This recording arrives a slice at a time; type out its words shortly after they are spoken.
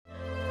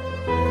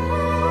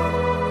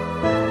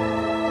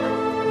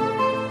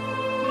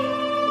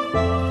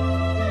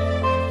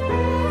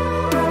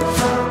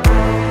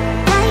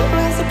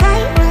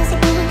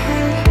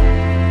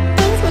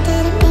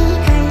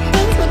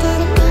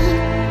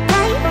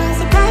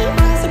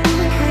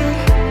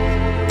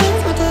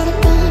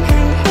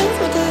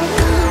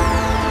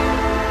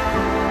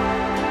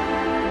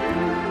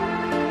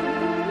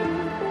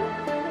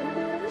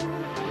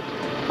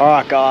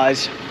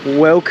guys,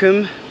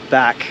 welcome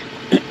back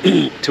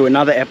to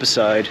another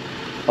episode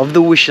of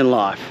The Wish and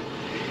Life.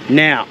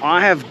 Now, I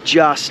have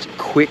just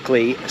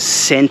quickly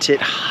sent it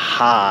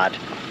hard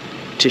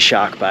to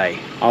Shark Bay.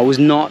 I was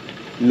not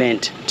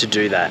meant to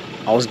do that.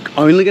 I was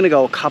only going to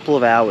go a couple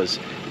of hours,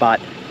 but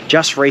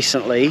just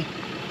recently,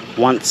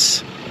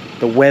 once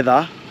the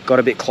weather got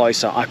a bit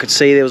closer, I could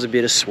see there was a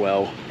bit of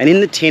swell. And in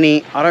the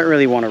tinny, I don't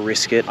really want to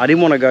risk it. I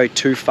didn't want to go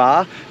too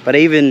far, but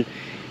even,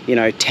 you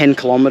know, 10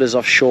 kilometers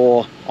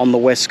offshore on the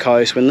west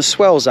coast, when the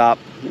swell's up,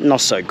 not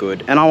so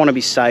good. And I want to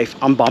be safe.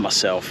 I'm by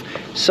myself.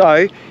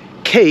 So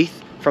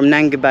Keith from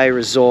Nanga Bay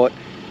Resort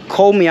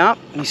called me up.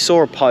 He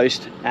saw a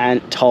post and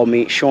told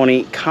me,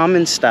 Shawnee, come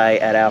and stay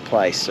at our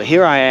place. So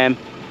here I am,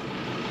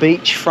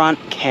 beachfront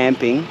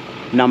camping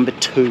number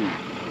 2.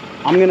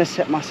 I'm going to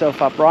set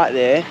myself up right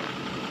there.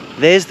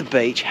 There's the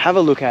beach. Have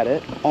a look at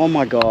it. Oh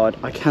my God,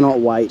 I cannot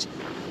wait.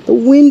 The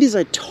wind is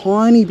a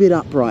tiny bit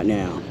up right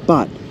now,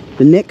 but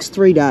the next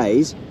 3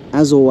 days,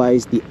 as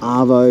always, the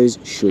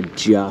arvos should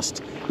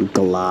just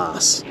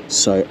glass.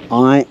 So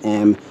I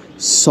am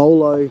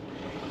solo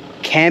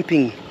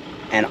camping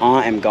and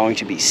I am going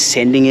to be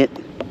sending it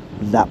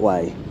that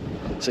way.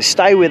 So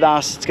stay with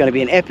us. It's going to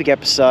be an epic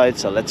episode.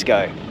 So let's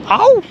go.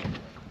 Oh!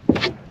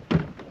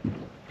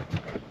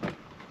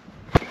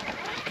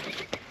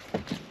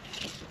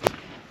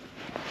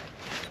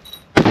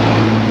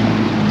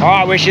 All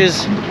right,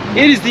 Wishers.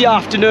 It is the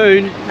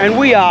afternoon and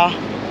we are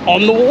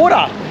on the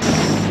water.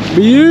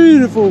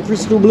 Beautiful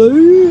crystal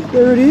blue.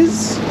 There it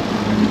is.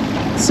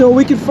 That's all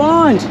we can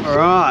find. All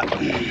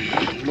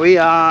right, we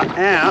are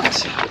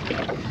out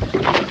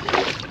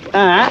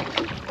at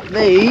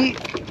the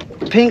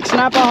pink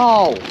snapper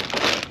hole.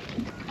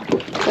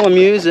 All I'm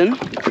using,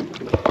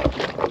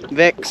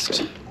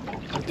 Vexed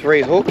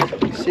 3 hook.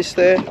 Is this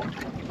there?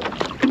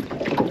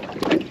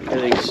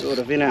 Everything's sort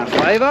of in our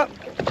favour.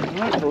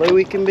 Hopefully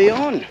we can be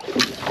on.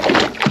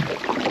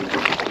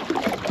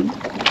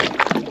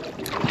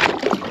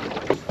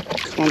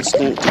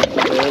 Constant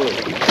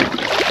burling.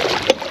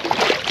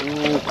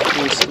 Oh,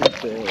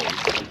 constant burling.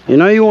 You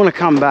know you want to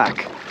come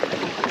back.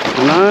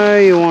 I know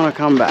you want to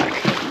come back.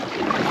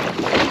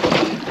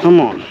 Come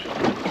on.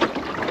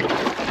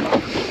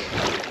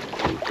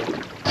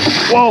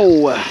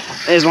 Whoa,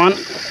 there's one.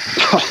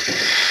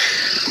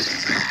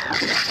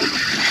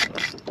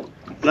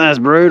 That's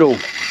brutal.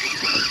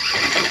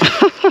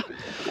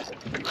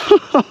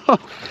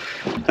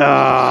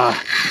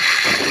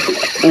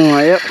 Oh,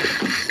 yep,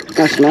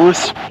 that's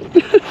nice.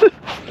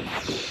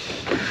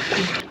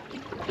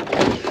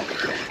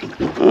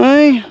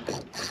 Hey.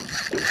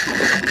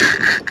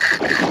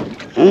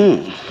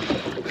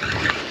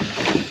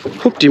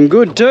 Hooked him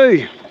good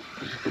too.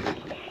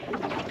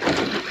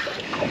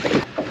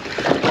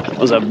 That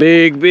was a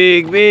big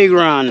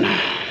run.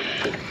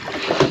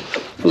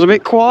 It was a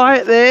bit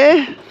quiet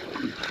there.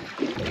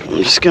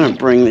 I'm just going to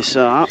bring this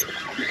up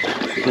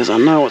because I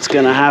know what's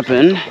going to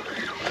happen.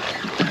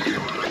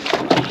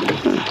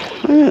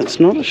 Yeah, it's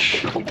not a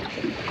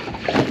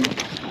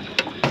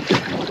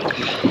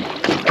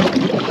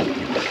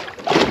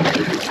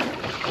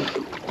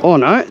oh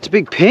no, it's a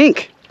big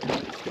pink.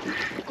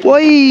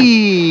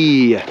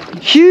 Whee!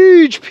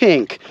 Huge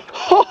pink.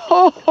 Ho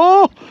ho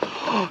ho!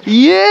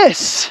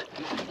 Yes!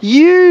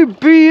 You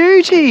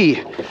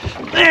beauty!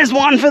 There's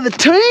one for the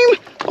team.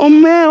 Oh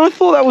man, I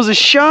thought that was a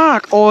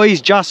shark. Oh, he's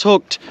just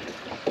hooked.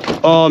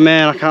 Oh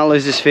man, I can't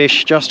lose this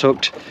fish. Just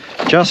hooked.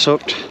 Just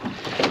hooked.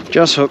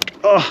 Just hooked.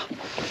 Oh,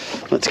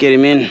 let's get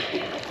him in.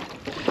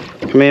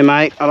 Come here,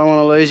 mate. I don't want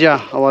to lose you.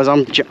 Otherwise,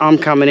 I'm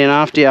coming in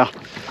after you.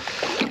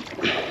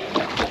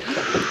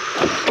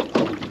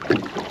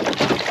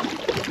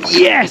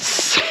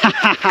 Yes!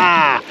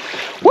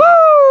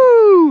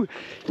 Woo!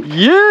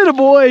 Yeah, the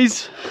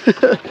boys.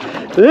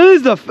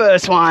 There's the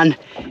first one.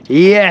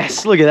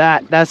 Yes, look at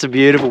that. That's a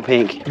beautiful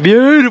pink.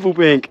 Beautiful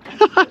pink.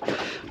 All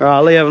right,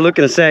 I'll have a look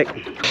in a sec.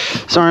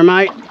 Sorry,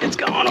 mate. It's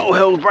going all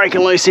hell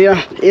breaking loose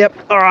here.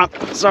 Yep. All right.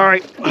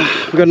 Sorry.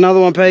 We've got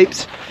another one,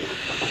 peeps.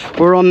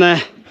 We're on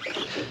the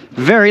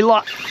very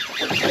light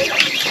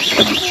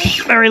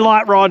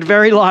rod.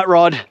 Very light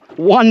rod.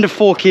 1 to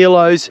 4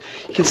 kilos.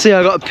 You can see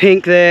I got a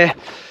pink there.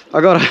 I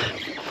got a.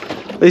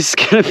 This is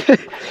gonna be.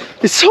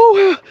 It's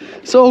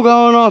all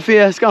going off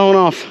here. It's going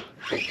off.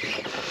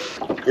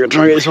 I'm gonna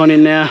try and get this one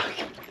in now.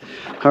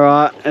 All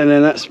right, and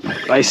then that's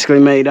basically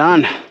me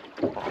done.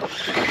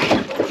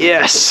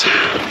 Yes.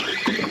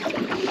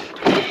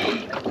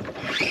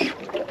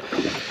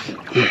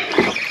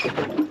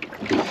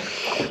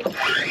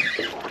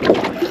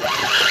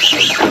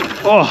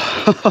 Oh,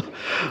 look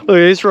at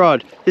this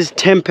rod. This is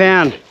 10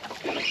 pound.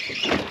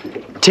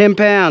 10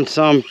 pounds,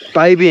 so I'm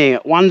babying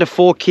it. 1 to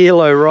 4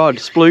 kilo rod.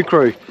 It's Blue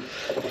Crew.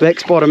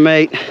 Vex bottom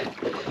meat.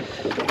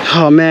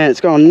 Oh man, it's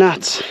going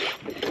nuts.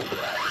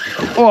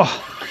 Oh.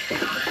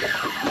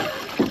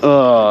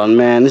 Oh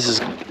man, this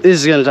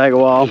is gonna take a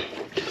while.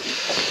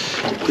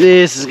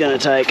 This is gonna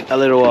take a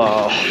little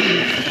while.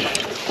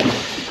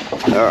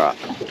 Alright,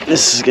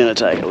 this is gonna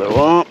take a little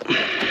while.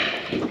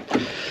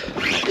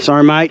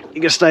 Sorry mate,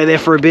 you gotta stay there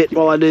for a bit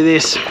while I do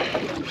this.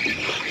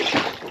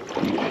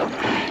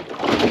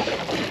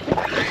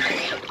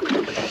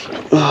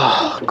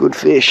 Oh, good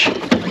fish.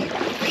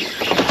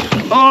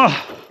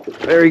 Oh,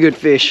 very good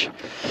fish.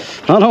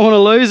 I don't want to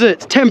lose it.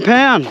 It's 10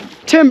 pound.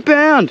 10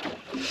 pound.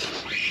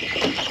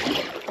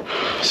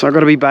 So I've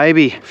got to be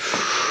baby.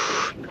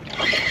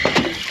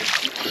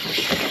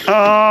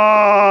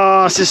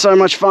 Oh, this is so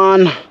much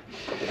fun.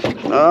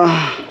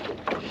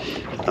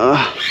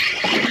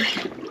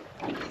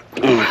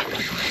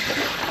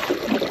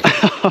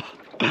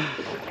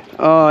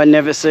 Oh, it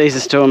never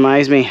ceases to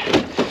amaze me.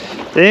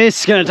 This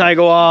is going to take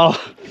a while.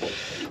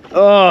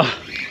 Oh,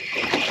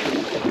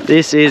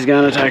 this is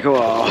going to take a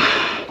while.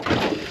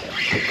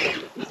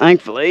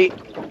 Thankfully.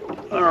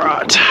 All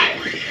right.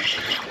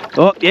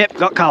 Oh, yep,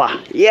 got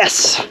colour.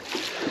 Yes.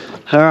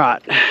 All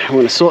right, I'm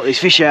going to sort these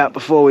fish out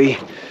before we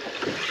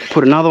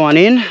put another one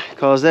in,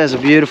 because there's a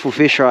beautiful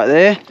fish right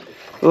there.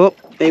 Oh,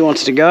 he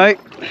wants to go.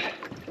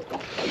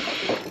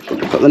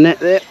 Got the net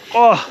there.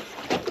 Oh,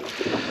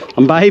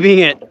 I'm babying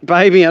it.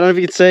 Babying, I don't know if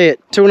you can see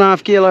it.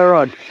 2.5 kilo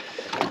rod.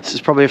 This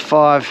is probably a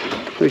 5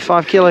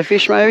 kilo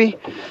fish maybe.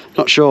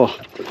 Not sure.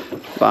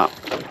 But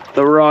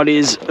the rod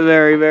is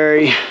very,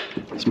 very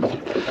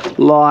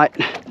light.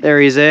 There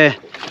he is there.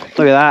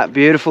 Look at that,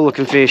 beautiful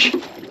looking fish.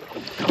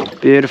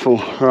 Beautiful.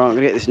 Right, I'm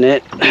gonna get this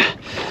net.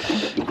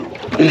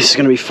 This is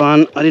gonna be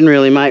fun. I didn't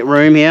really make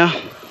room here.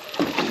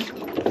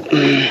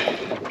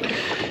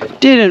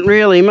 Didn't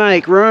really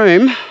make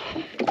room.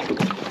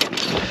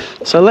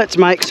 So let's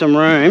make some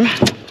room.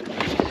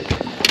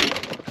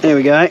 There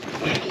we go.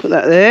 Put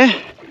that there.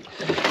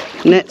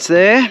 Net's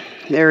there.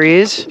 There he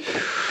is.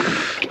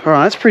 All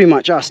right, that's pretty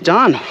much us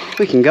done.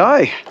 We can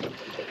go.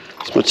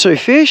 It's my 2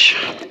 fish.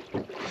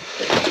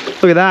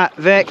 Look at that,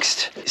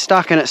 vexed,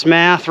 stuck in its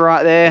mouth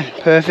right there.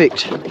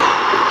 Perfect.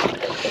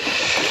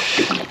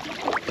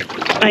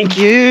 Thank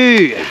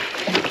you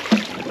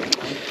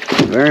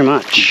very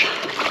much.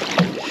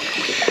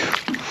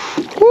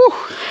 Woo.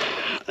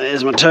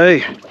 There's my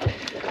 2.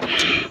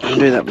 I'll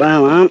do that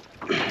bail arm.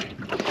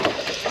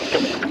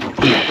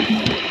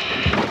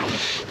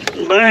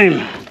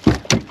 Boom.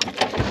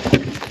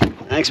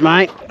 Thanks,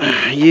 mate.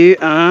 You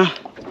are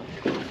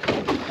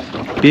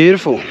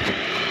beautiful.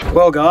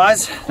 Well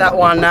guys, that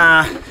one,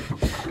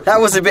 that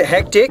was a bit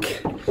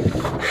hectic.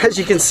 As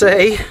you can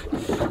see,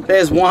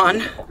 there's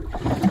one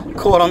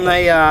caught on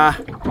the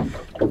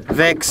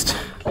vexed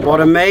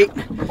bottom meat.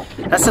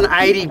 That's an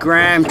 80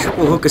 gram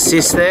triple hook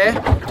assist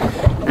there.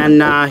 And you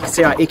can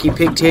see I icky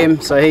picked him,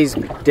 so he's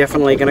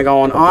definitely gonna go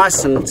on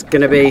ice and it's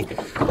gonna be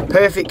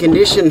perfect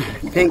condition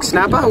pink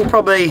snapper. We'll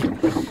probably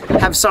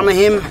have some of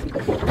him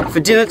for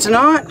dinner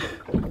tonight.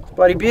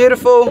 Bloody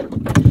beautiful.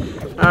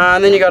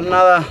 And then you got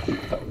another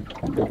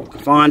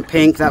fine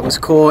pink that was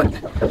caught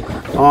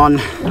on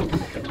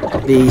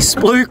the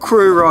Splue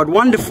Crew rod,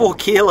 1 to 4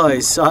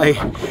 kilos. So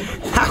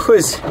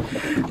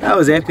that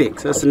was epic.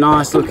 So that's a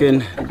nice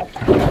looking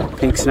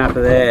pink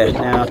snapper there.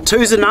 Now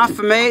 2's enough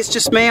for me. It's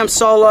just me. I'm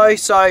solo,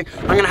 so I'm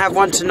gonna have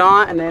one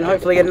tonight and then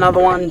hopefully get another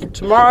one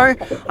tomorrow.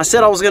 I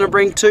said I was gonna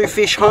bring 2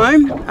 fish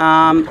home,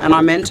 and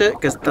I meant it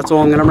because that's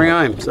all I'm gonna bring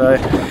home. So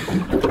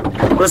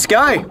let's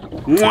go.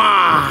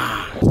 Mwah!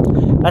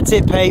 That's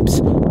it,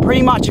 peeps.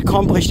 Pretty much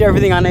accomplished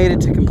everything I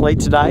needed to complete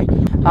today.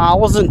 I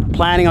wasn't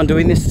planning on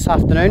doing this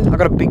afternoon. I've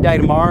got a big day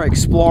tomorrow,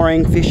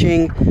 exploring,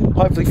 fishing,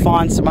 hopefully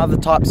find some other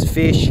types of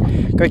fish,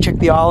 go check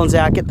the islands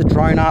out, get the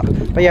drone up.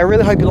 But yeah, I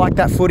really hope you like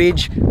that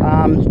footage.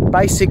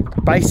 Basic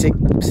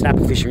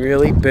snapper fishing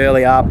really,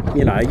 burley up,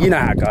 you know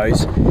how it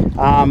goes.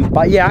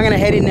 But yeah, I'm gonna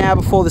head in now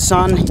before the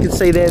sun. You can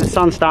see there, the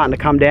sun's starting to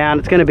come down.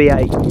 It's gonna be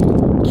a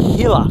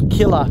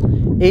killer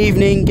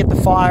evening. Get the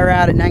fire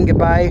out at Nanga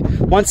Bay.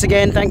 Once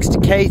again, thanks to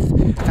Keith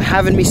for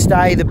having me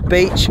stay. The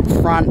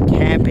beachfront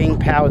camping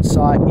powered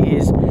site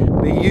is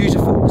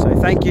beautiful, so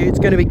thank you. It's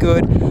going to be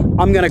good.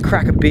 I'm going to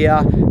crack a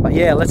beer, but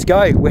yeah, let's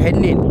go. We're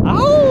heading in.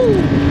 Oh!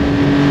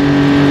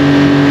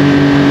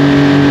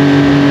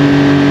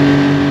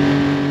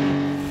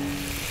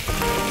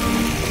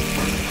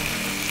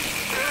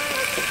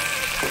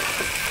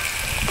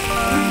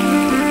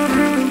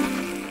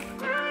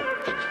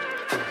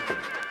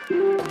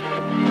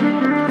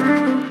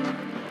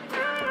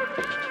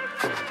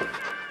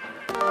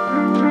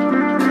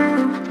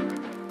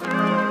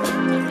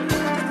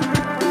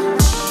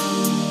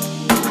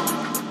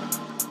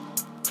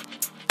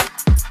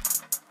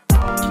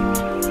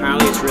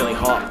 Really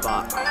hot,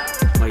 but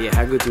oh yeah,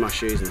 how good's my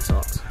shoes and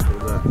socks?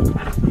 Yeah,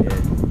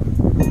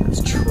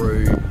 that's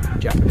true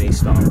Japanese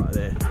style right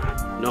there.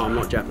 No, I'm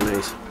not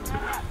Japanese.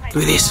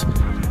 Look at this.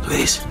 Look at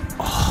this.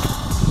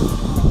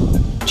 Oh,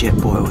 Jet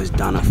Boy has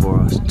done it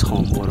for us.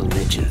 Tom, what a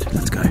legend.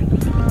 Let's go.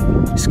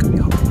 This is gonna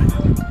be hot,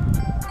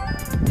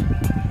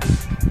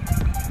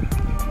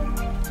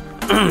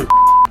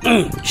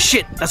 mate.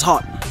 Shit, that's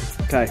hot.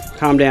 Okay,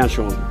 calm down,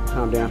 Sean.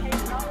 Calm down.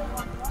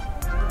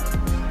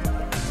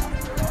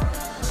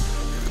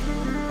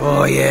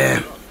 Oh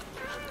yeah,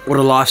 what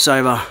a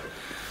lifesaver.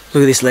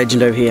 Look at this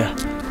legend over here.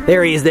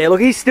 There he is there,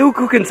 look, he's still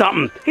cooking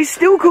something. He's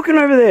still cooking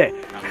over there.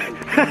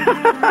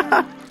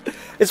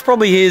 It's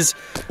probably his,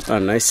 I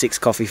don't know, 6th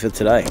coffee for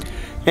today.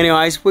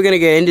 Anyways, we're gonna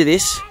get into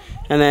this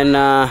and then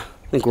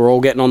think we're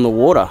all getting on the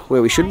water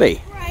where we should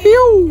be.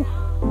 Ew.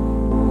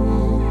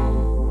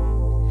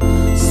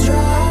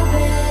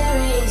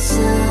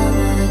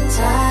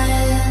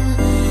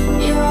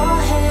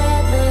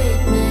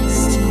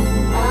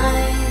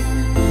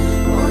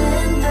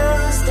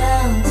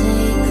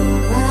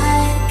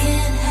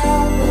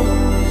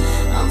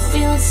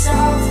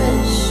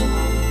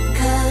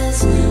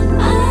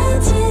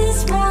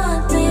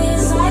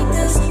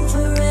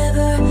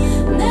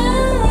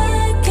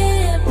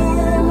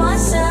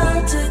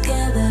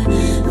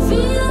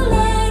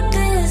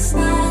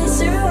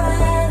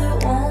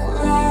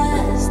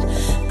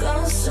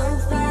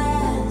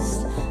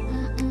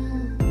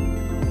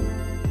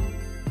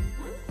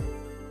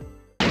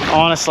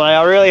 Honestly,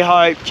 I really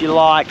hoped you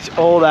liked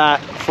all that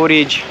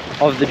footage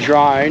of the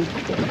drone.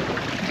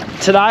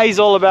 Today's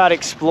all about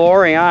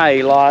exploring,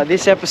 eh? Like,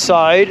 this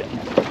episode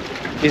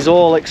is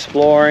all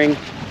exploring.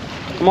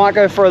 I might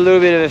go for a little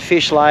bit of a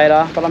fish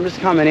later, but I'm just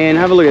coming in.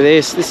 Have a look at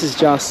this. This is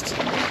just...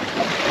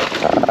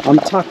 I'm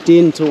tucked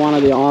into one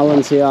of the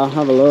islands here.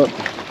 Have a look.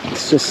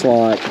 It's just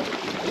like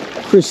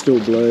crystal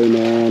blue,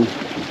 man.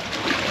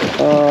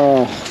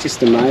 Oh, it's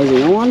just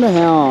amazing. I wonder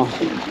how...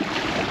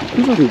 I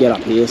wonder if I can get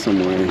up here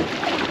somewhere.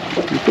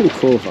 It'd be pretty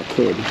cool if I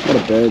could. A lot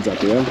of birds up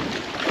here.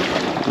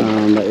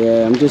 But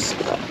yeah, I'm just...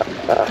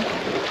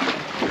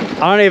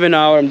 I don't even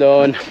know what I'm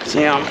doing.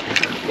 See, I'm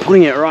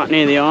putting it right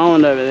near the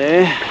island over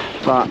there.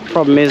 But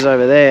problem is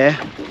over there,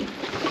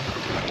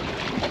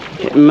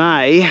 it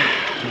may...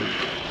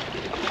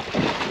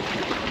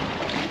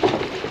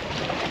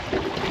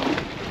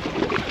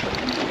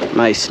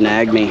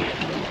 snag me.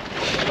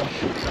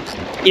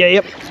 Yeah,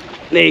 yep.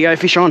 There you go,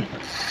 fish on.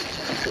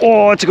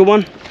 Oh, it's a good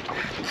one.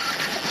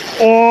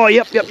 Oh,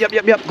 yep.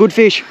 Good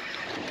fish.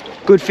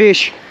 Good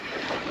fish.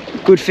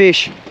 Good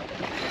fish.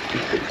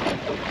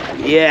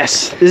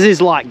 Yes, this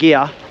is light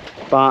gear,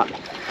 but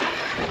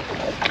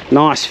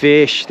nice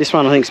fish. This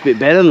one I think is a bit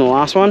better than the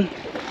last one.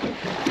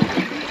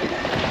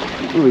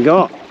 What do we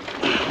got?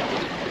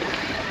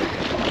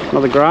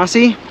 Another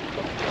grassy.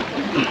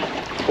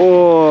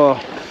 Oh,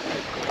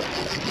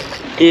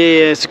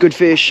 yeah, it's a good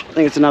fish. I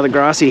think it's another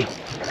grassy.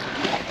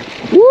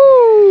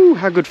 Woo!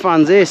 How good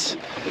fun's this?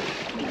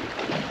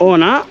 Oh,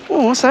 no.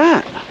 Oh, what's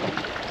that?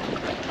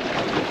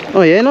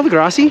 Oh, yeah, another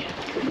grassy.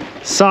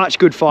 Such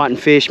good fighting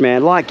fish,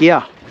 man. Light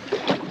gear.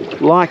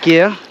 Light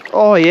gear.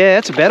 Oh, yeah,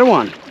 that's a better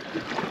one.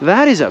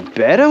 That is a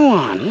better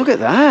one. Look at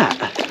that.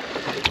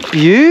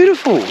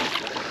 Beautiful.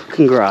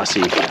 Looking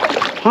grassy.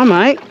 Hi,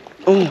 mate.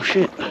 Oh,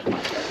 shit.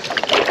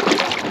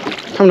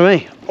 Come to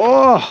me.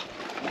 Oh,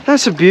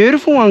 that's a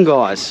beautiful one,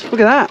 guys. Look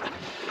at that.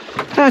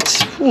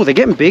 That's... Oh, they're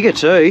getting bigger,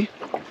 too.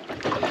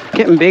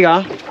 Getting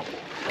bigger.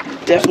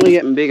 Definitely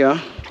getting bigger.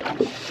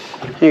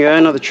 There you go,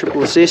 another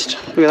triple assist.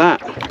 Look at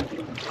that.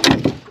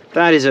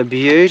 That is a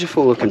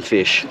beautiful looking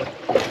fish.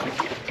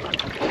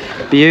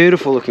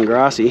 Beautiful looking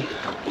grassy.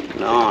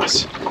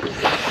 Nice.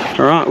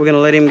 Alright, we're going to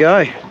let him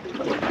go.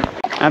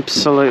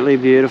 Absolutely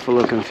beautiful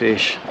looking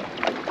fish.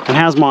 And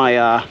how's my,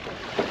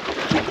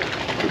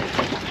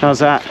 how's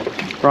that?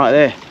 Right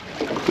there.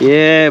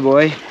 Yeah,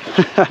 boy.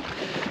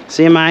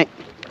 See you, mate.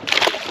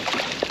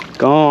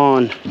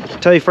 Gone.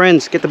 Tell your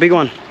friends, get the big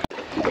one.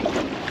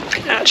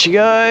 Out she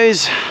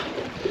goes.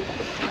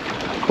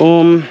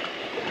 Boom.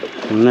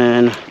 And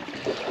then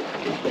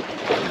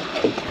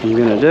I'm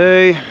gonna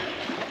do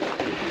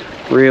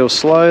real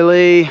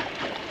slowly.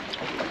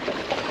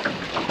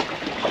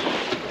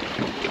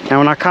 Now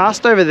when I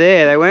cast over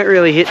there, they weren't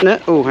really hitting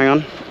it. Oh, hang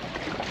on.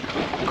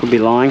 Could be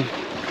lying.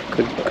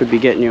 Could be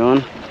getting you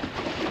on.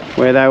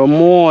 Where they were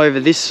more over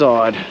this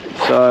side.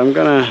 So I'm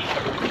gonna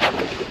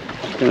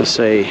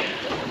see.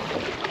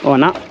 Oh,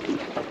 no.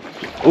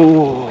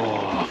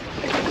 Oh.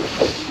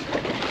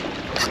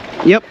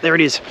 Yep, there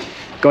it is.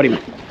 Got him.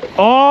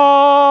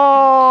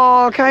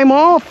 Oh, came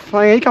off.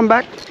 Hey, come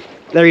back.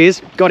 There he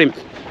is. Got him.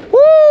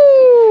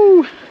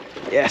 Woo!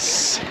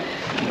 Yes.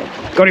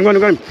 Got him, got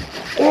him, got him.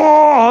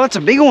 Oh, that's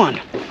a big one.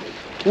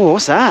 Oh,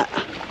 what's that?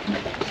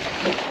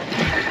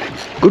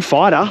 Good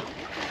fighter.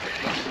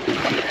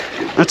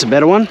 That's a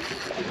better one.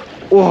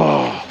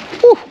 Whoa.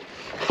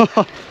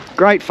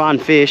 Great fun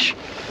fish.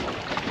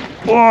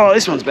 Oh,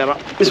 this one's better.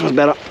 This one's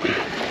better.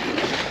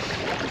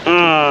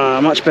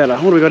 Much better.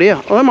 What do we got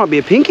here? Oh, that might be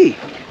a pinky.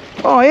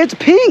 Oh, yeah, it's a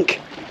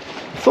pink.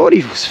 Thought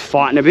he was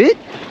fighting a bit.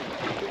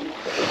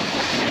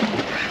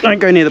 Don't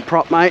go near the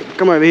prop, mate.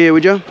 Come over here,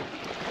 would you?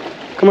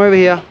 Come over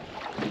here.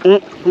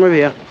 Come over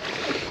here.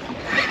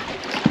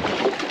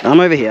 Come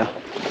over here.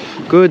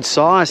 Good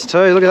size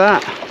too. Look at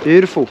that.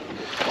 Beautiful.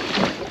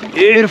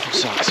 Beautiful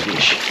size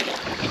fish.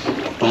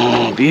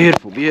 Oh,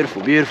 beautiful,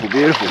 beautiful, beautiful,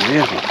 beautiful,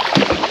 beautiful.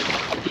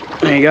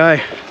 There you go.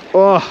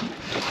 Oh,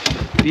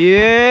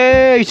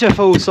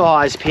 beautiful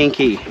size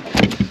pinky.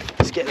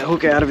 Let's get the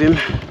hook out of him.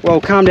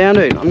 Well, calm down,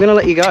 dude. I'm gonna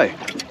let you go.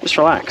 Just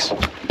relax.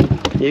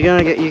 You're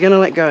gonna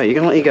let go. You're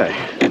gonna let you go.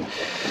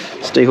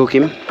 Let's de-hook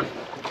him.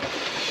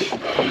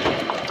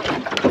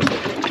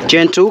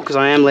 Gentle, because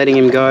I am letting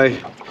him go.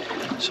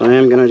 So I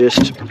am gonna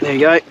just, there you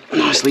go.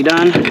 Nicely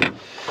done.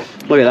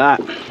 Look at that.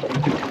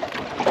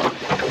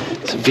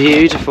 It's a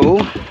Beautiful.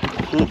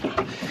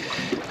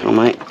 Oh,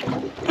 mate.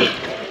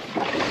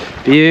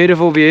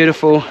 Beautiful,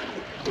 beautiful.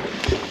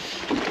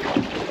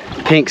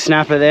 Pink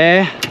snapper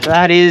there.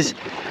 That is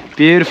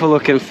beautiful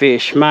looking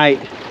fish, mate.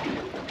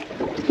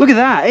 Look at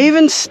that.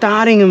 Even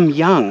starting them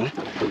young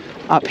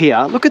up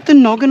here. Look at the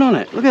noggin on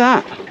it. Look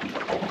at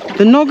that.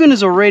 The noggin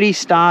is already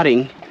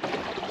starting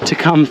to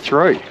come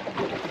through.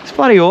 It's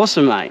bloody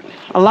awesome, mate.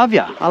 I love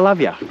ya. I love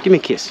ya. Give me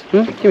a kiss.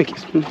 Give me a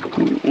kiss.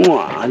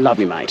 I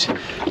love you, mate.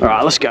 All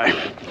right, let's go.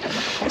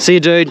 See you,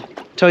 dude.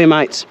 Tell your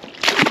mates.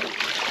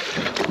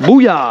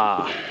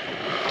 Booyah.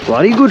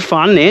 Bloody good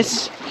fun,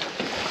 this.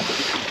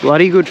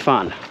 Bloody good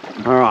fun.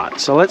 All right,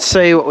 so let's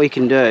see what we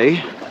can do.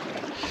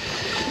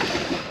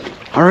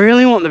 I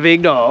really want the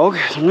big dog.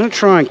 So I'm going to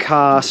try and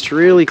cast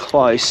really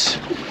close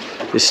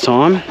this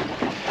time.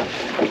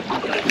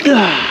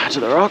 To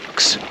the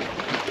rocks.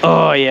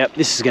 Oh, yeah,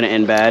 this is going to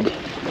end bad.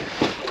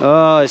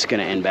 Oh, it's going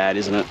to end bad,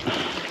 isn't it?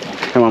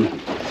 Come on.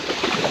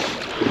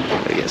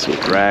 Gotta get some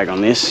drag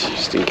on this,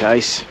 just in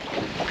case.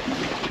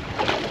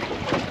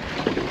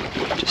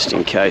 Just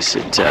in case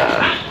it...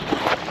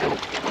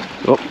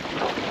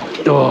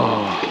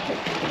 Oh.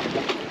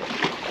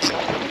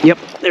 Yep,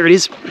 there it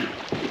is.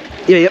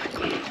 Yeah, yep.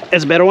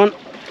 There's a better one.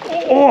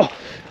 Oh,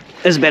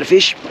 there's a better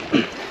fish.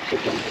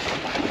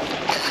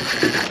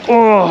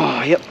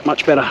 Oh, yep,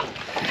 much better.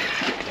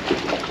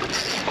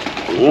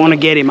 You want to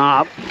get him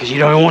up because you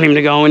don't want him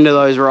to go into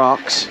those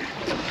rocks.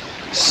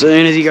 As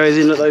soon as he goes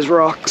into those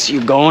rocks,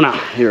 you're a goner.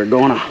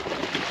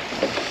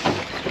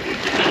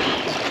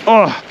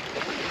 Oh.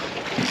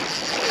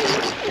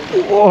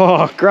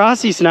 Oh,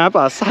 grassy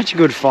snapper, such a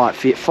good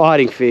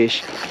fighting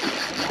fish.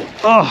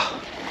 Oh,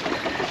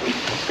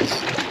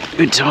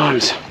 good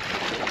times.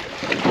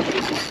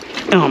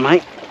 Oh,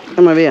 mate,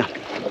 come over here.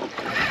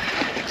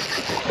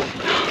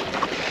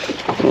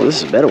 Oh,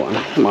 this is a better one.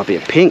 It might be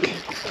a pink.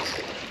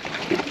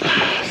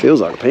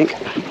 Feels like a pink.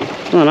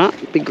 Oh no,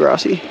 big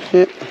grassy.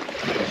 Yep.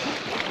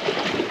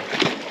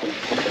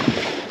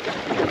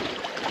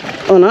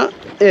 Oh no,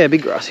 yeah,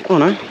 big grassy. Oh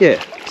no,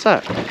 yeah. What's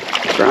that?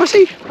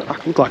 Grassy? I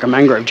look like a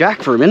mangrove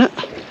jack for a minute.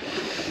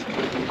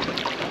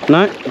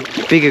 No,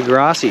 bigger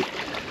grassy.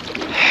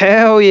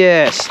 Hell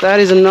yes, that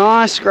is a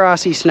nice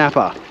grassy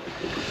snapper.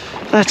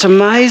 That's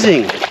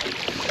amazing.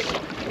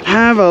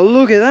 Have a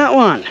look at that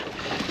one.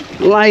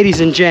 Ladies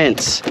and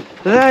gents,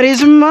 that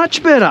is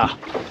much better.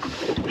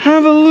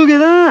 Have a look at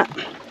that.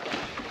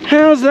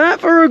 How's that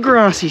for a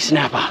grassy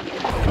snapper?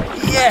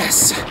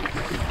 Yes.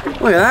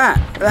 Look at that.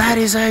 That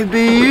is a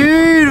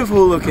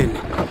beautiful looking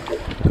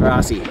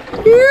grassy.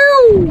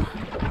 Ew.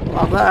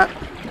 Love that.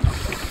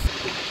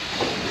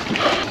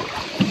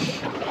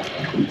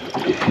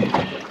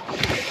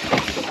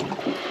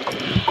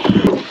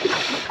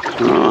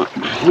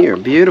 Alright, you're a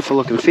beautiful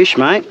looking fish,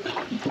 mate.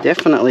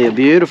 Definitely a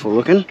beautiful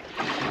looking.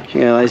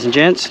 Here you go, ladies and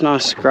gents,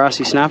 nice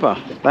grassy snapper.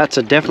 That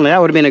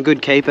would have been a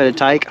good keeper to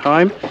take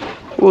home.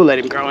 We'll let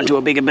him grow into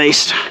a bigger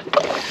beast.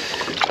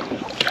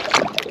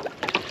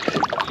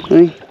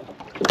 See?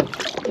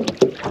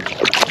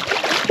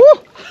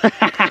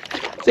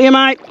 See you,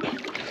 mate.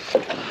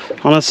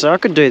 Honestly, I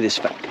could do this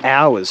for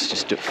hours.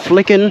 Just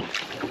flicking,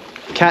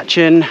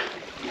 catching.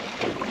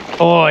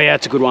 Oh yeah,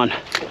 it's a good one.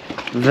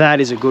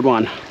 That is a good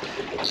one.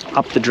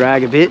 Up the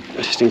drag a bit,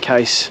 just in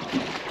case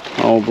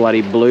old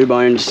bloody blue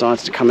bone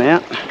decides to come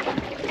out.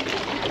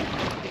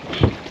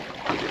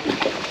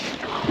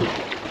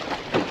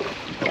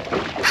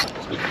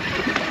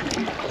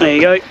 There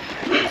you go.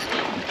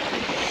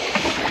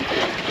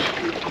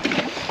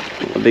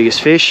 Not the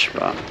biggest fish,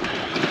 but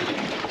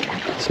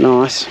it's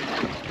nice.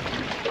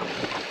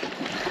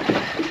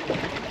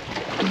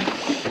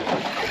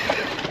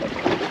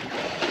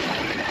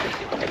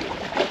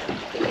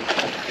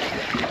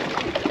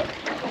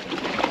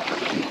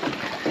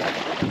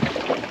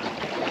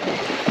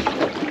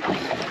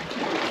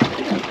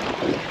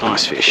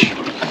 Nice fish.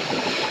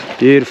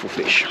 Beautiful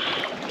fish.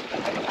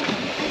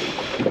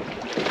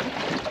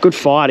 Good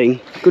fighting.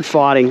 Good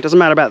fighting. Doesn't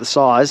matter about the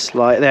size.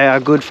 Like, they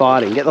are good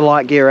fighting. Get the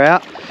light gear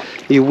out.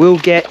 You will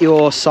get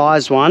your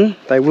size one.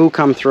 They will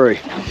come through.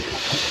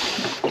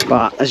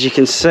 But as you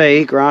can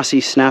see,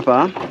 grassy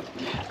snapper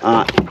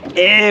are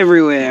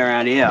everywhere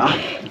around here.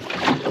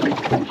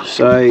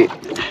 So,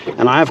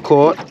 and I have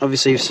caught.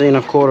 Obviously, you've seen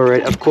I've caught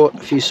already. I've caught a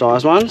few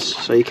size ones,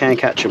 so you can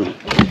catch them.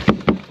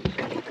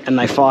 And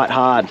they fight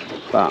hard.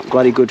 But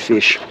bloody good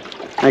fish.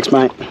 Thanks,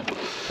 mate.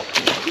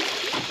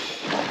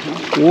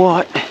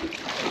 What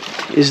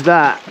is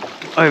that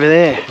over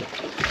there?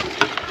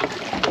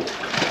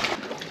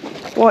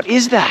 What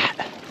is that?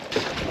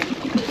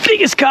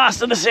 Biggest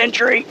cast of the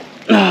century.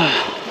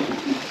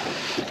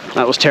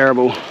 That was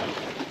terrible.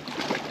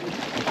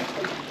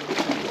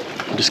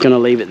 I'm just gonna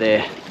leave it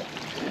there.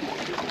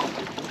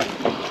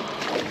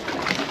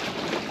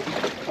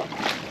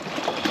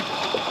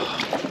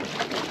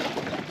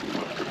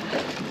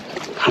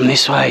 Come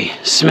this way.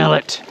 Smell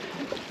it.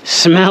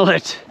 Smell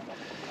it.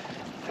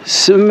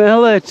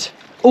 Smell it.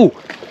 Oh.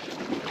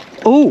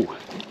 Oh.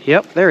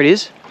 Yep, there it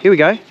is. Here we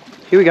go.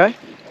 Here we go.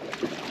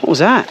 What was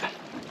that?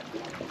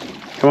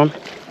 Come on.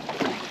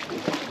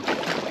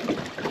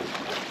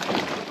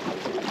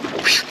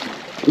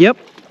 Yep.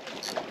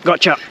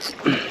 Gotcha.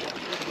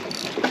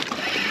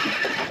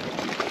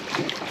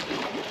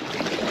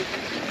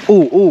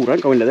 Ooh,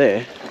 don't go into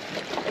there.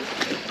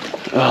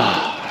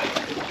 Oh,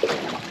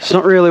 it's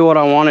not really what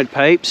I wanted,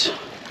 peeps.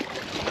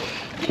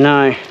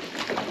 No.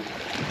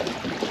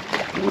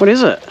 What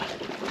is it?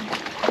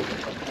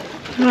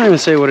 I don't even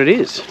see what it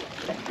is.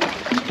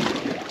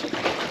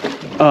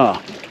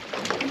 Oh.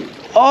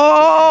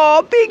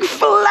 Oh, big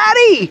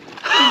flatty!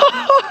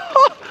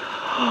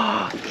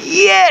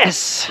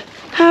 Yes!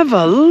 Have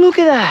a look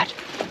at that.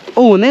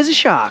 Oh, and there's a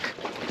shark.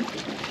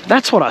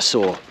 That's what I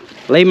saw.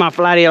 Leave my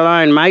flatty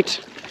alone, mate.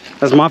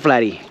 That's my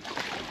flatty.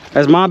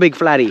 That's my big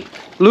flatty.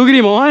 Look at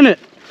him eyeing it.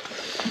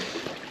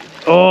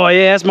 Oh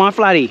yeah, that's my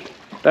flatty.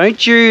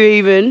 Don't you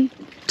even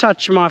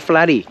touch my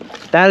flatty.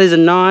 That is a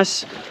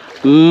nice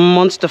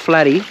monster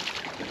flatty.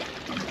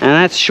 And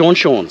that's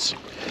Sean's.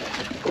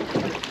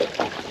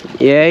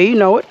 Yeah, you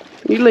know it.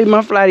 You leave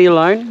my flatty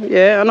alone.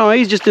 Yeah, I know,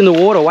 he's just in the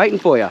water waiting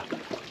for you.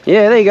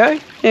 Yeah, there you go.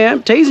 Yeah,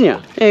 I'm teasing you.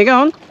 There you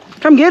go on.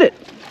 Come get it.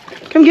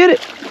 Come get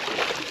it.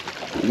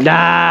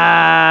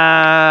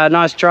 Nah,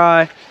 nice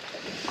try.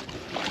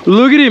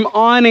 Look at him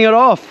ironing it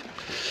off.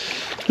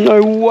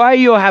 No way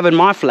you're having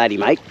my flatty,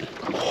 mate.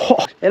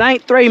 Oh, it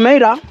ain't 3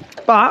 metre,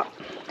 but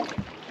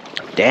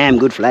damn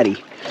good flatty.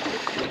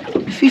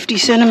 50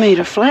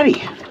 centimetre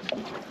flatty.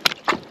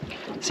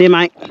 See you,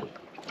 mate.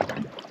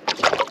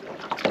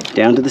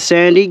 Down to the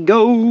sand he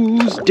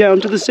goes. Down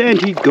to the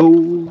sand he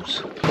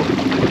goes.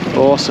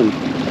 Awesome.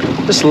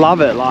 Just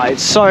love it. Like,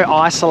 it's so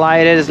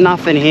isolated. There's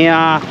nothing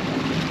here.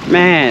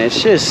 Man,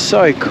 it's just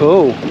so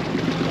cool.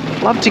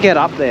 Love to get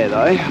up there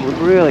though.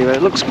 Really,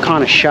 it looks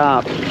kind of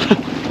sharp.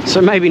 So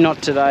maybe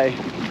not today.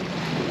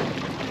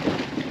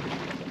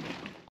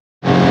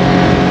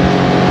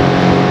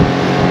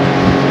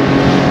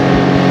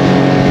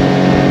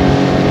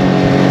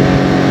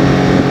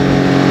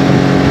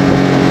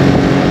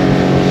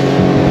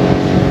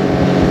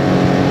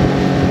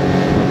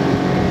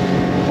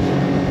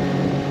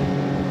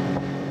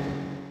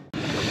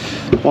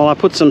 While I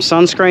put some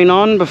sunscreen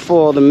on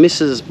before the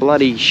missus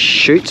bloody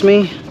shoots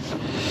me.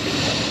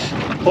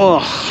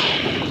 Oh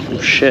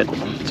shit,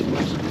 it's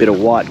a bit of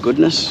white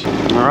goodness.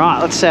 All right,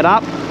 let's set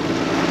up.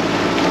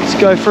 Let's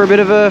go for a bit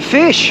of a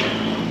fish.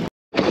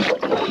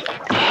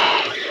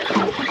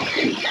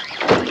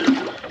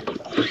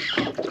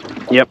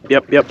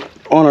 Yep,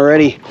 on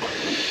already.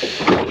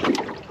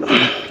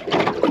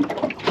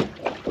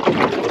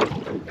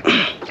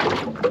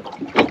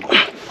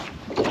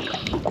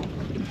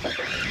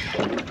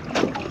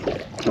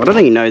 I don't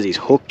think he knows he's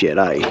hooked yet,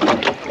 eh?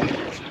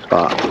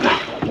 But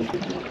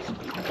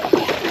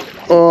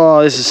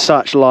oh, this is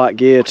such light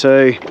gear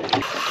too.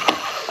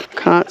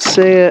 Can't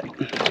see it.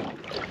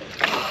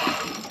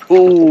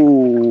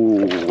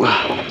 Ooh.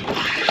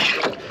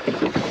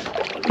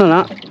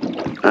 No.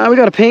 We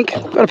got a pink.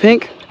 Got a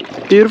pink.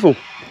 Beautiful.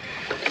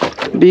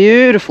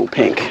 Beautiful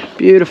pink.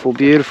 Beautiful.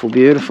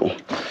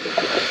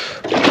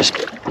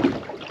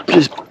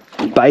 Just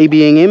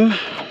babying him.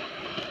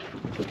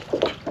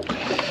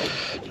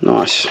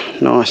 Nice.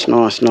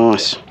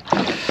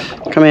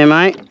 Come here,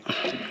 mate.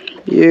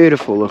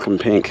 Beautiful looking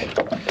pink.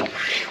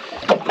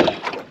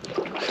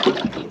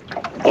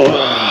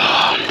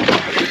 Oh.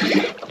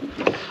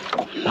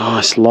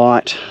 Nice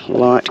light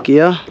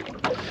gear.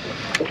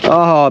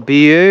 Oh,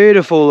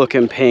 beautiful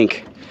looking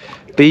pink.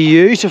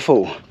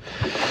 Beautiful.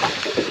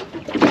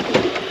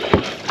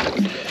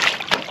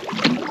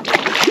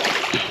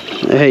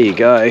 There you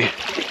go.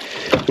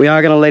 We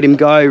are going to let him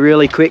go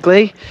really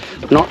quickly.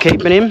 Not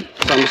keeping him.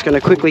 So I'm just going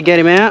to quickly get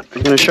him out.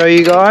 I'm going to show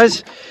you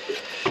guys.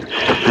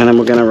 And then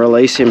we're going to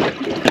release him.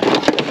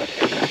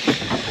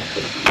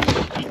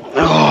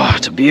 Oh,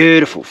 it's a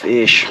beautiful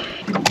fish.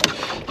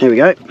 Here we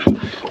go.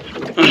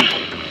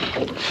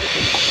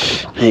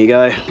 There you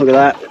go. Look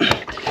at that.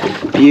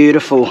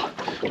 Beautiful.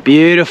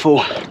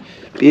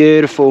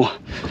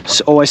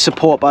 Always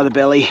support by the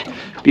belly.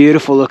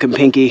 Beautiful looking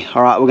pinky.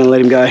 All right, we're going to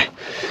let him go.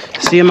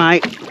 See you,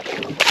 mate.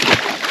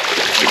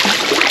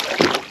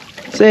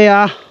 See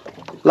ya.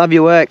 Love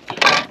your work.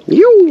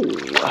 Yoo.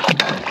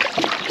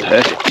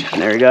 Perfect.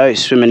 There he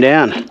goes, swimming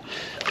down.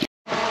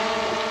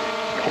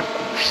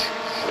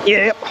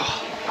 Yep.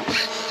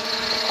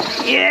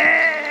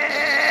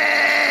 Yes!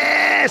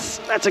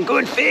 That's a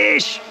good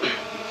fish.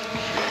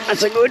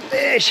 That's a good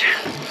fish.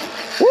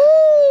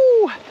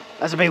 Woo!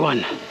 That's a big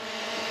one.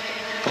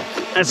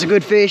 That's a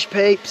good fish,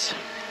 peeps.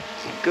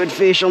 Good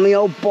fish on the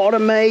old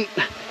bottom, mate.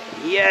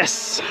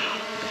 Yes.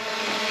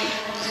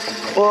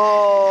 Oh,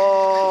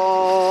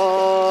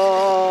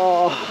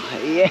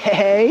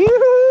 yeah.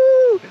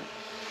 Yoo-hoo.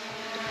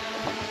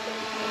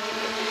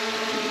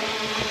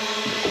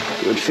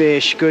 Good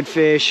fish, good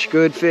fish,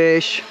 good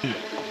fish.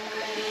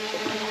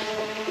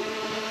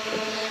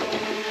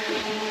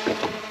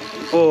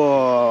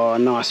 Oh,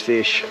 nice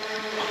fish.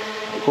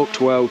 Hooked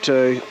well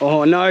too.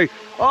 Oh no.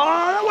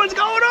 Oh, that one's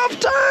going off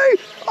too.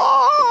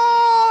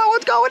 Oh, that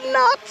one's going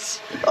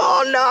nuts.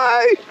 Oh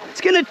no.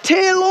 It's gonna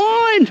tear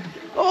line.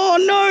 Oh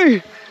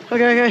no.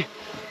 Okay.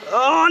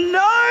 Oh no,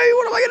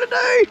 what am I gonna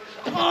do?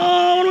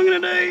 Oh, what am I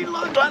gonna do?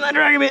 Look, don't they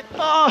drag a bit?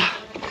 Oh,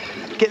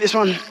 get this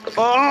one.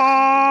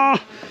 Oh,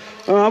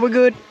 we're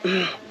good.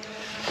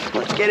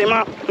 Let's get him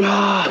up.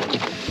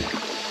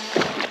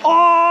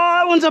 Oh,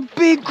 that one's a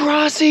big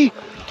grassy.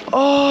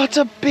 Oh, it's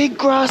a big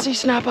grassy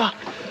snapper.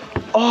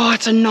 Oh,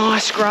 it's a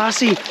nice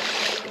grassy.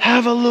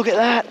 Have a look at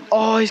that.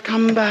 Oh, he's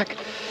coming back.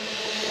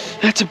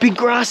 That's a big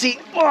grassy.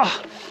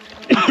 Oh,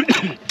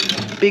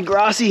 big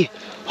grassy.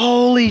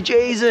 Holy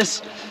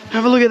Jesus.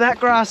 Have a look at that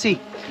grassy.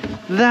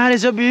 That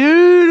is a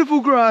beautiful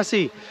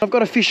grassy. I've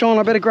got a fish on,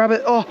 I better grab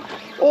it. Oh,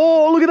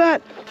 look at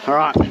that. All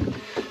right,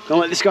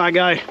 gonna let this guy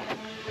go.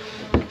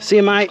 See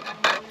you, mate.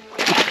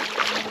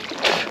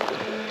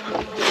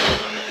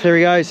 There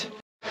he goes.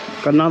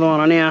 Got another one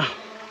on here.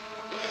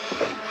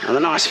 Another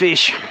nice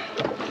fish.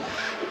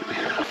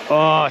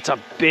 Oh, it's a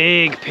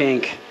big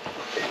pink.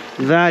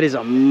 That is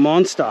a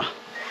monster.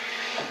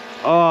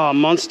 Oh,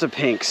 monster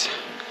pinks.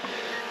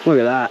 Look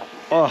at that.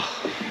 Oh,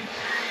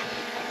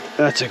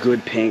 that's a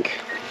good pink.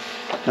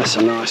 That's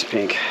a nice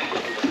pink.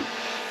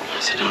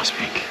 That's a nice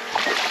pink.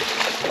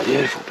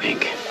 Beautiful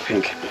pink.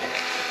 Pink.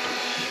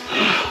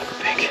 Oh, good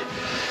pink.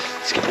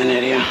 Let's get the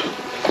net here.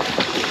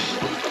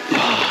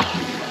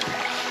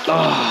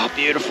 Oh,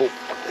 beautiful.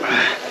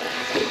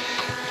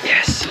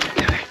 Yes,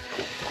 okay.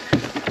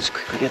 Let's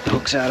quickly get the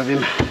hooks out of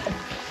him.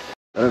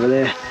 Over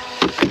there.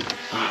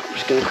 Oh, I'm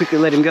just gonna quickly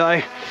let him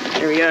go.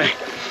 Here we go.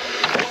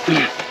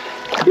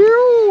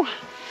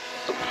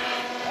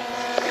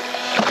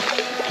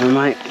 Come on,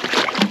 mate.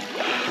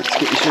 Let's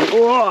get you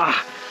through. Oh,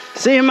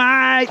 see you,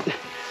 mate.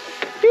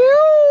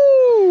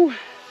 Woo!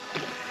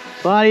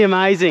 Bloody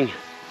amazing.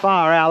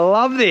 Far out. I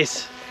love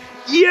this.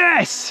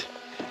 Yes!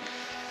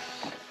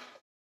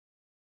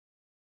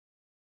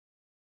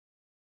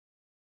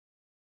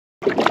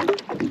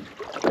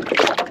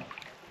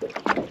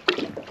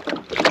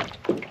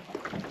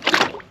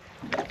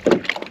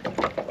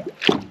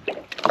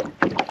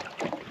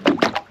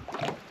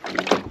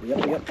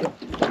 Yep.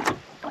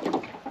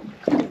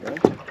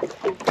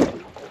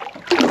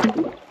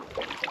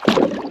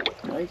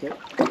 Take it.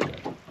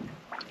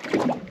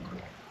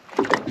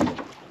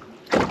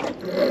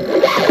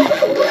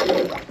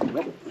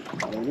 Yep,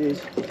 there it is.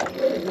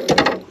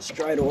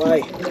 Straight away.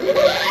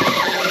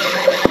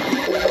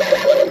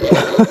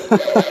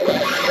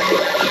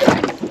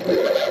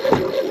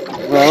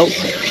 Well,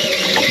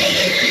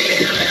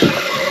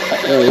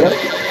 there we go.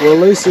 Well,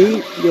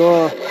 Lucy,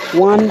 your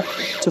 1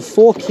 to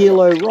 4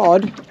 kilo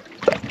rod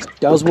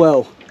does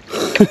well.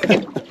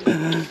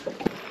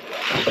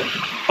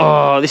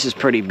 Oh, this is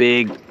pretty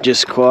big,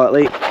 just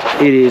quietly.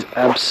 It is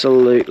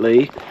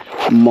absolutely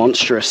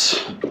monstrous.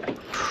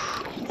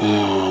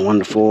 Oh, 1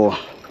 to 4.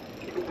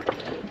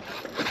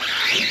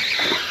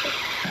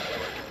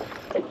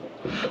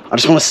 I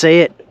just want to see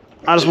it.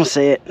 I just want to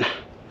see it.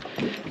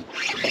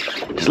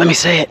 Just let me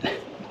see it.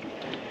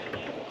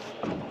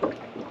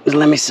 Just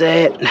let me see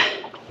it.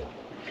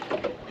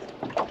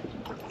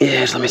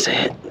 Yeah, just let me see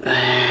it.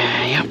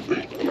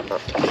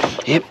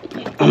 Yep.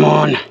 Come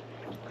on.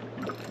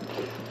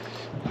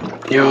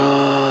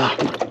 Yeah.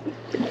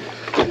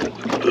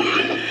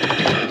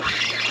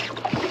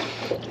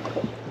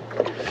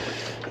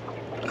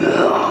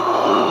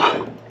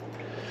 Oh,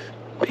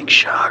 big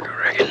shark, I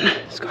reckon.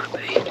 It's got to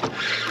be.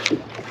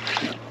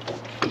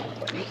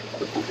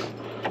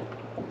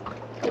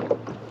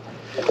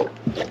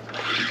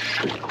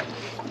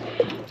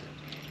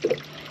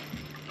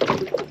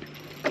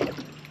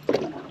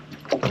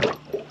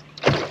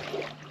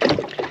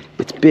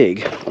 It's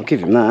big, I'll give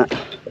him that.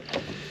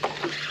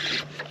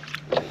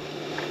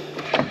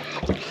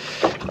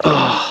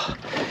 Oh,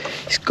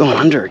 he's gone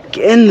under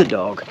again, the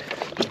dog.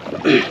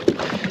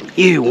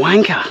 You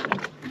wanker.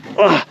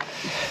 Oh,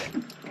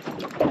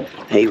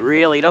 he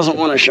really doesn't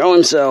want to show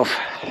himself,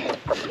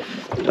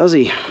 does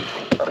he?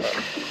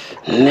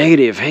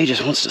 Negative, he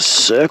just wants to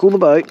circle the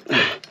boat.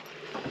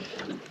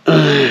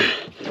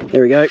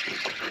 There we go.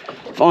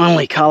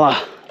 Finally, colour.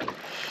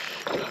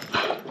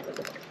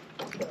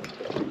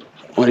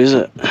 What is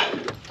it?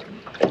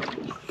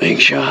 Big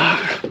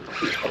shark.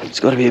 It's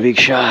got to be a big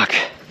shark.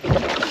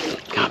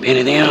 Can't be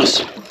anything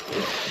else.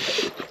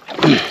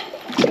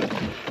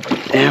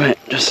 Damn it,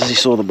 just as he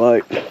saw the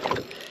boat.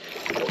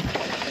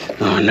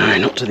 Oh no,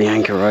 not to the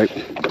anchor rope.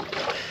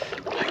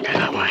 Don't go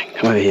that way.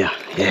 Come over here.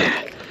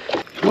 Yeah.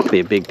 Might be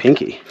a big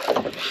pinky.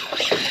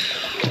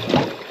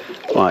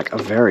 Like a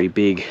very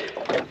big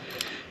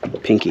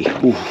pinky.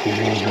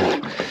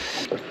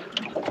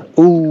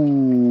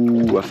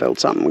 Ooh, I felt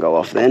something go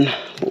off then.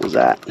 What was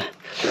that?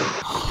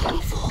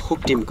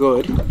 Hooked him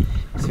good.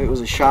 So if it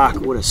was a shark,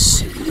 it would have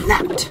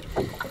snapped.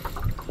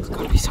 It's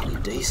got to be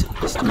something decent,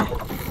 hasn't it?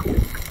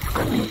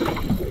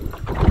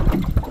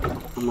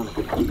 Come on.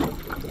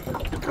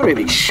 Got to be a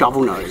big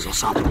shovel nose or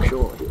something,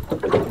 surely.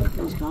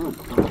 He's coming.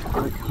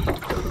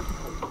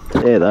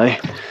 There though.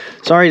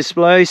 Sorry to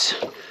sploose.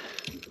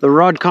 The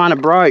rod kind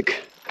of broke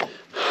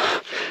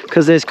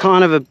because there's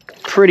kind of a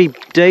pretty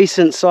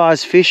decent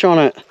sized fish on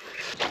it.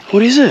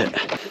 What is it?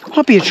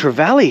 Might be a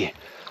trevally.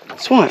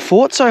 That's why it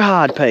fought so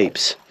hard,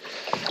 peeps.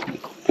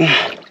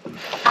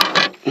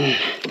 Yeah,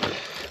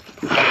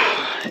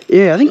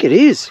 I think it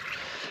is.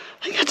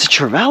 I think that's a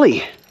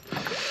trevally.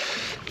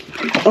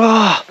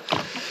 Oh,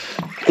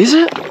 is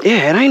it?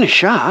 Yeah, it ain't a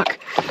shark.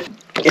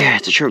 Yeah,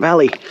 it's a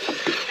trevally.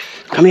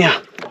 Come here.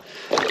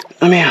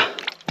 Come here.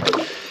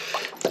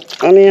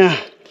 Come here.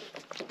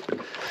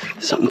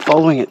 Something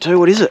following it too.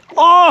 What is it?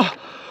 Oh,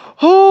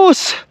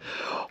 horse.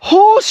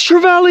 Horse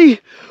trevally.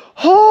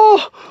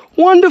 Oh,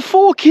 1 to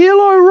 4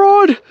 kilo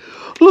rod.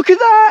 Look at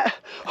that.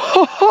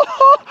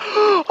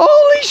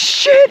 Holy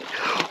shit.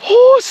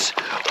 Horse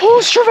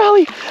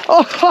trevally.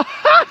 Oh,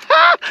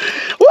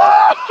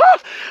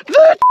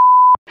 the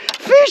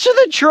fish of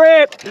the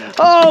trip.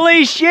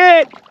 Holy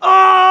shit.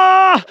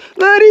 Oh,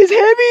 that is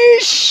heavy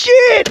as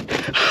shit.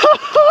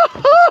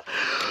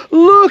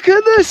 Look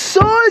at the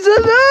size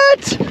of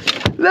that.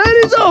 That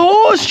is a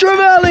horse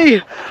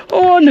trevally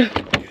on.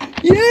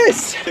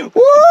 Yes. Woo!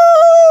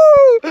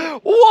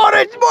 What a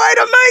way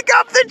to make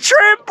up the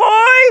trip,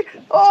 boy.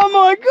 Oh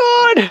my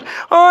God.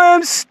 I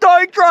am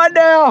stoked right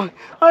now.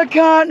 I've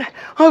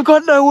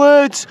got no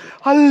words.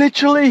 I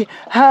literally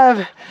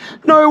have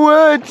no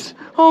words.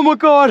 Oh my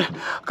God.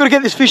 I've got to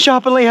get this fish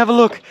up and have a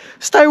look.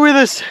 Stay with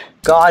us.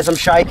 Guys, I'm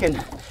shaking.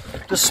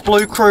 The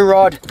Splue Crew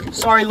rod.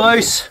 Sorry,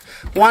 loose.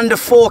 1 to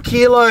 4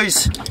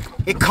 kilos.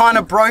 It kind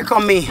of broke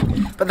on me,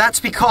 but that's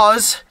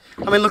because,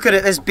 I mean, look at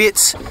it. There's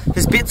bits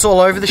all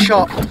over the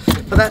shop,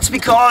 but that's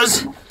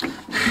because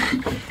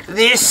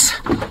this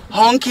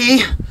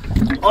honky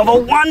of a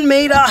 1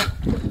 meter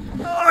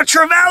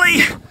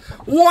trevally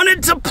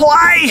wanted to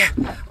play.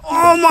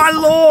 Oh my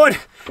Lord.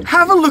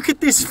 Have a look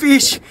at this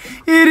fish.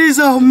 It is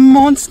a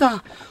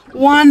monster.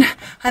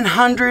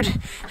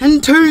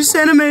 102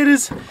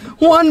 centimeters.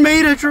 1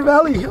 meter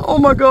trevally. Oh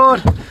my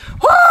God.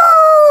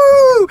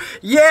 Woo!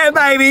 Yeah,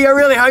 baby. I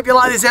really hope you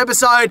like this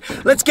episode.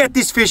 Let's get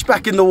this fish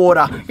back in the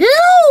water.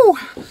 Ew!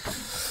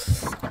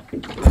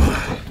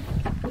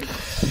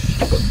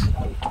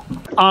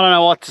 I don't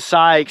know what to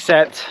say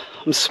except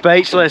I'm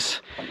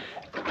speechless.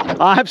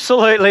 I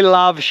absolutely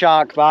love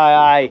Shark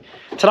Bay, eh?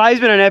 Today's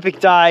been an epic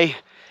day.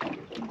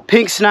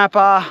 Pink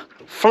snapper,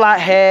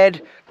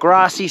 flathead,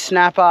 grassy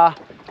snapper,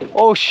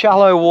 all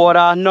shallow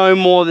water, no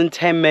more than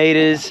 10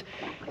 meters,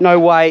 no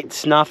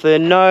weights,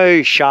 nothing,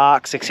 no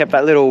sharks except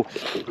that little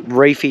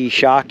reefy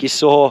shark you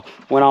saw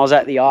when I was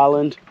at the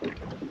island.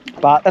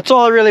 But that's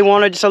all I really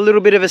wanted, just a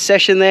little bit of a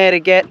session there to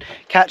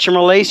catch and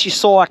release. You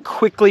saw I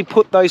quickly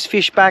put those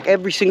fish back.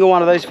 Every single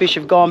one of those fish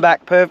have gone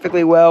back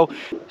perfectly well.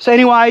 So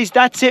anyways,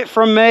 that's it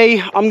from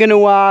me. I'm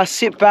gonna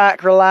sit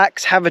back,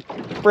 relax, I'm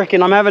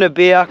having a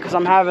beer because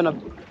I'm having a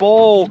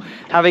ball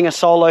having a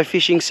solo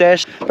fishing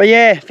sesh. But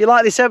yeah, if you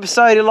like this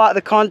episode, you like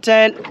the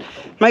content,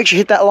 make sure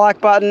you hit that like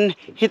button,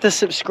 hit the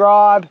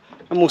subscribe,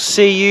 and we'll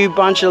see you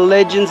bunch of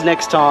legends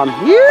next time.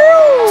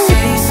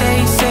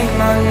 Say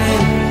my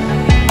name.